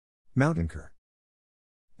Mountain cur.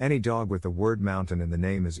 Any dog with the word mountain in the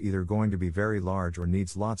name is either going to be very large or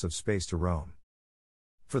needs lots of space to roam.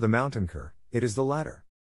 For the mountain cur, it is the latter.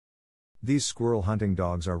 These squirrel hunting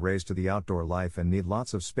dogs are raised to the outdoor life and need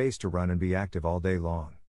lots of space to run and be active all day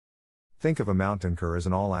long. Think of a mountain cur as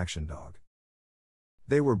an all-action dog.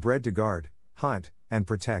 They were bred to guard, hunt, and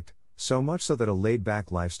protect, so much so that a laid-back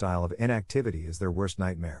lifestyle of inactivity is their worst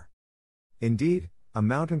nightmare. Indeed, a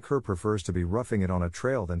mountain cur prefers to be roughing it on a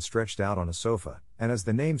trail than stretched out on a sofa, and as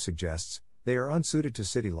the name suggests, they are unsuited to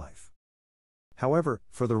city life. However,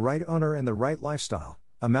 for the right owner and the right lifestyle,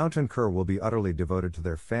 a mountain cur will be utterly devoted to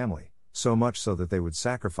their family, so much so that they would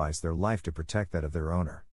sacrifice their life to protect that of their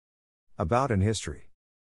owner. About and history.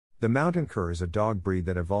 The mountain cur is a dog breed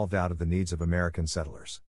that evolved out of the needs of American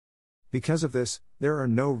settlers. Because of this, there are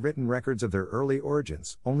no written records of their early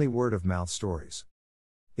origins, only word-of-mouth stories.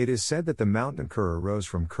 It is said that the mountain cur arose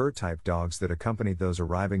from cur-type dogs that accompanied those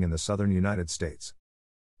arriving in the southern United States.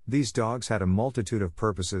 These dogs had a multitude of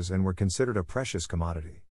purposes and were considered a precious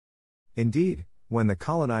commodity. Indeed, when the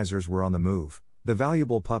colonizers were on the move, the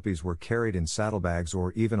valuable puppies were carried in saddlebags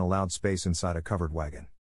or even allowed space inside a covered wagon.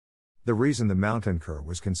 The reason the mountain cur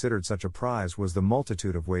was considered such a prize was the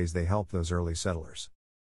multitude of ways they helped those early settlers.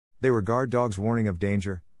 They were guard dogs warning of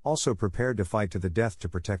danger, also prepared to fight to the death to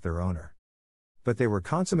protect their owner. But they were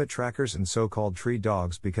consummate trackers and so-called tree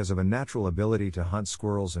dogs because of a natural ability to hunt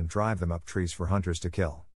squirrels and drive them up trees for hunters to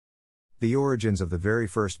kill. The origins of the very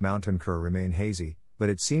first mountain cur remain hazy, but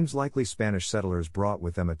it seems likely Spanish settlers brought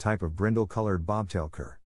with them a type of brindle-colored bobtail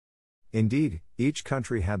cur. Indeed, each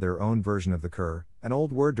country had their own version of the cur, an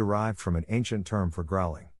old word derived from an ancient term for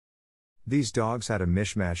growling. These dogs had a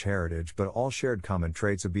mishmash heritage but all shared common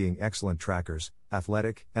traits of being excellent trackers,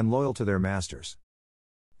 athletic, and loyal to their masters.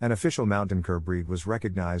 An official mountain cur breed was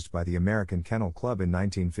recognized by the American Kennel Club in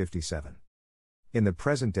 1957. In the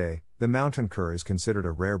present day, the mountain cur is considered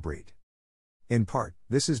a rare breed. In part,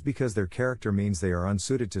 this is because their character means they are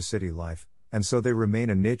unsuited to city life, and so they remain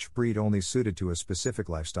a niche breed only suited to a specific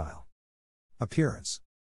lifestyle. Appearance.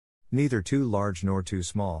 Neither too large nor too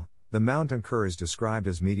small, the mountain cur is described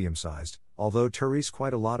as medium-sized, although there is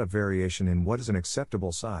quite a lot of variation in what is an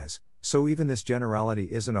acceptable size, so even this generality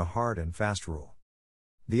isn't a hard and fast rule.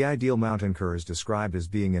 The ideal mountain cur is described as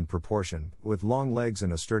being in proportion, with long legs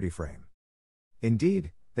and a sturdy frame.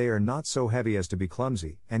 Indeed, they are not so heavy as to be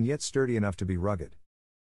clumsy, and yet sturdy enough to be rugged.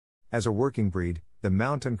 As a working breed, the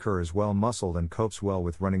mountain cur is well muscled and copes well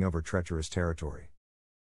with running over treacherous territory.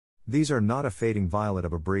 These are not a fading violet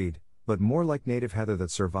of a breed, but more like native heather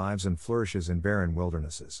that survives and flourishes in barren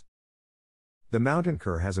wildernesses. The mountain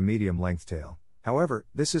cur has a medium-length tail, however,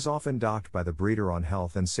 this is often docked by the breeder on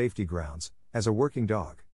health and safety grounds, as a working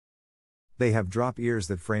dog. They have drop ears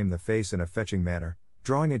that frame the face in a fetching manner,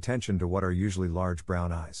 drawing attention to what are usually large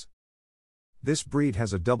brown eyes. This breed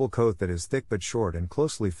has a double coat that is thick but short and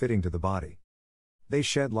closely fitting to the body. They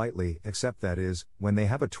shed lightly, except that is, when they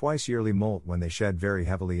have a twice-yearly molt when they shed very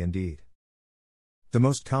heavily indeed. The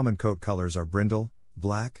most common coat colors are brindle,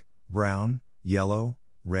 black, brown, yellow,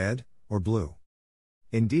 red, or blue.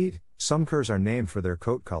 Indeed, some curs are named for their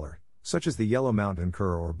coat color, such as the yellow mountain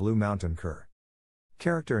cur or blue mountain cur.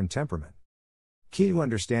 Character and temperament. Key to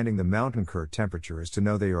understanding the mountain cur temperature is to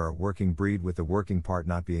know they are a working breed, with the working part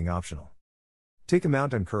not being optional. Take a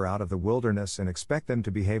mountain cur out of the wilderness and expect them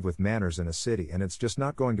to behave with manners in a city, and it's just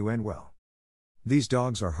not going to end well. These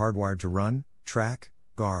dogs are hardwired to run, track,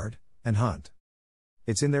 guard, and hunt.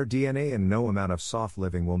 It's in their DNA, and no amount of soft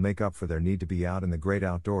living will make up for their need to be out in the great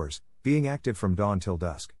outdoors, being active from dawn till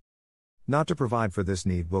dusk. Not to provide for this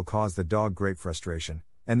need will cause the dog great frustration,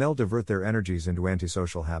 and they'll divert their energies into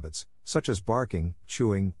antisocial habits, such as barking,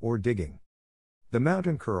 chewing, or digging. The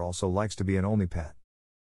mountain cur also likes to be an only pet.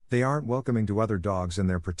 They aren't welcoming to other dogs, and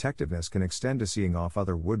their protectiveness can extend to seeing off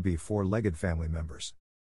other would-be four-legged family members.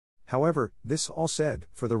 However, this all said,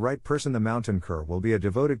 for the right person the mountain cur will be a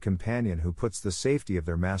devoted companion who puts the safety of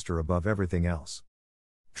their master above everything else.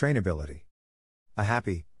 Trainability. A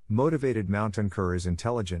happy, motivated mountain cur is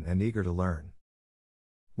intelligent and eager to learn.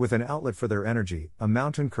 With an outlet for their energy, a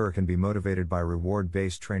mountain cur can be motivated by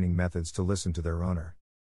reward-based training methods to listen to their owner.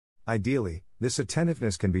 Ideally, this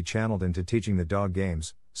attentiveness can be channeled into teaching the dog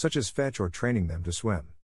games, such as fetch or training them to swim.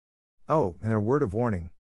 Oh, and a word of warning.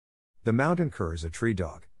 The mountain cur is a tree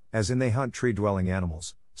dog, as in they hunt tree-dwelling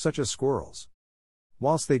animals, such as squirrels.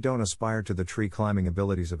 Whilst they don't aspire to the tree-climbing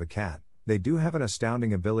abilities of a cat, they do have an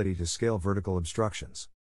astounding ability to scale vertical obstructions.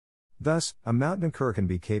 Thus, a mountain cur can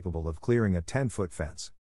be capable of clearing a 10-foot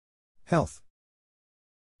fence. Health.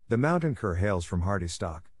 The mountain cur hails from hardy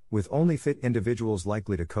stock, with only fit individuals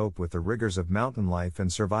likely to cope with the rigors of mountain life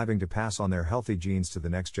and surviving to pass on their healthy genes to the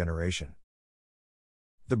next generation.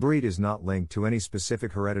 The breed is not linked to any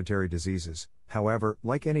specific hereditary diseases, however,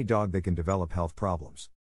 like any dog they can develop health problems.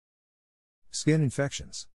 Skin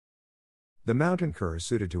infections. The mountain cur is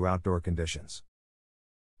suited to outdoor conditions.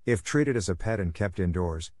 If treated as a pet and kept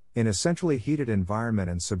indoors, in a centrally heated environment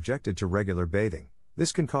and subjected to regular bathing,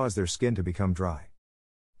 this can cause their skin to become dry.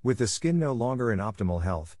 With the skin no longer in optimal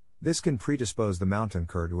health, this can predispose the mountain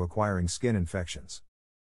cur to acquiring skin infections.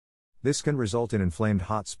 This can result in inflamed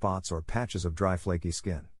hot spots or patches of dry flaky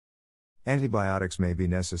skin. Antibiotics may be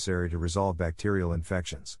necessary to resolve bacterial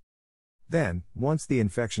infections. Then, once the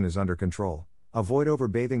infection is under control, avoid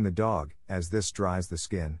overbathing the dog, as this dries the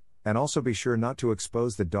skin, and also be sure not to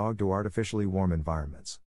expose the dog to artificially warm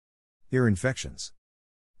environments. Ear infections.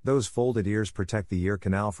 Those folded ears protect the ear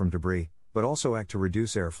canal from debris, but also act to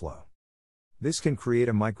reduce airflow. This can create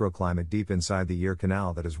a microclimate deep inside the ear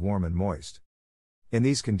canal that is warm and moist. In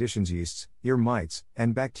these conditions, yeasts, ear mites,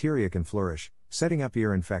 and bacteria can flourish, setting up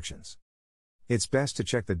ear infections. It's best to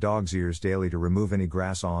check the dog's ears daily to remove any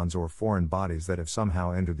grass-ons or foreign bodies that have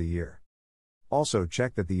somehow entered the ear. Also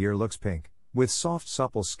check that the ear looks pink, with soft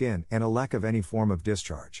supple skin and a lack of any form of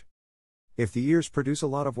discharge. If the ears produce a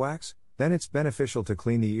lot of wax, then it's beneficial to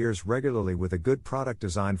clean the ears regularly with a good product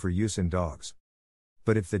designed for use in dogs.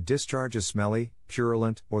 But if the discharge is smelly,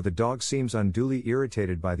 purulent, or the dog seems unduly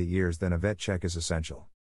irritated by the ears, then a vet check is essential.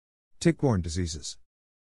 Tick-borne diseases.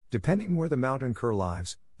 Depending where the mountain cur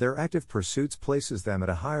lives, their active pursuits places them at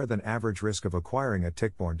a higher than average risk of acquiring a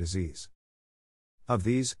tick-borne disease. Of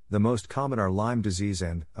these, the most common are Lyme disease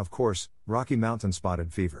and, of course, Rocky Mountain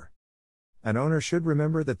spotted fever. An owner should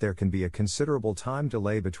remember that there can be a considerable time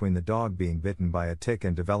delay between the dog being bitten by a tick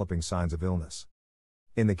and developing signs of illness.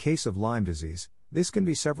 In the case of Lyme disease, this can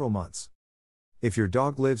be several months. If your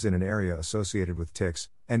dog lives in an area associated with ticks,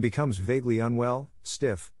 and becomes vaguely unwell,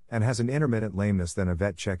 stiff, and has an intermittent lameness, then a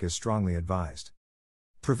vet check is strongly advised.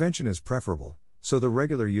 Prevention is preferable, so the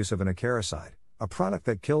regular use of an acaricide, a product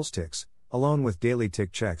that kills ticks, along with daily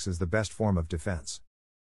tick checks is the best form of defense.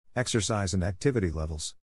 Exercise and activity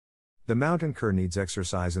levels. The mountain cur needs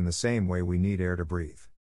exercise in the same way we need air to breathe.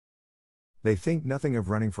 They think nothing of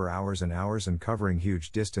running for hours and hours and covering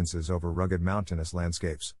huge distances over rugged mountainous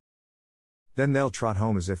landscapes. Then they'll trot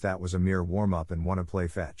home as if that was a mere warm-up and want to play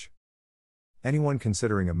fetch. Anyone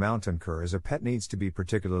considering a mountain cur as a pet needs to be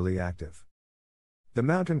particularly active. The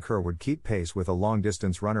mountain cur would keep pace with a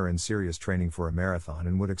long-distance runner in serious training for a marathon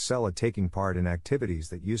and would excel at taking part in activities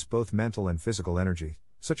that use both mental and physical energy,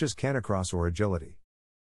 such as canicross or agility.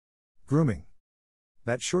 Grooming.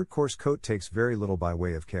 That short coarse coat takes very little by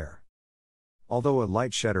way of care. Although a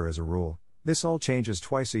light shedder as a rule, this all changes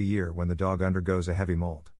twice a year when the dog undergoes a heavy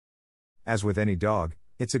molt. As with any dog,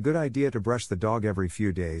 it's a good idea to brush the dog every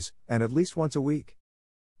few days, and at least once a week.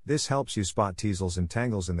 This helps you spot teasels and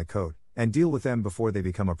tangles in the coat, and deal with them before they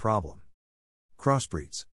become a problem.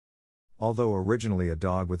 Crossbreeds. Although originally a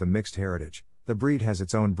dog with a mixed heritage, the breed has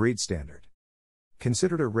its own breed standard.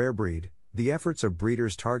 Considered a rare breed, the efforts of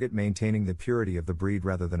breeders target maintaining the purity of the breed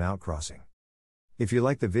rather than outcrossing. If you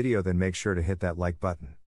like the video, then make sure to hit that like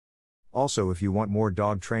button. Also, if you want more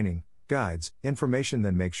dog training, guides, information,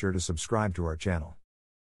 then make sure to subscribe to our channel.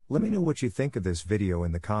 Let me know what you think of this video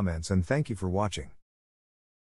in the comments, and thank you for watching.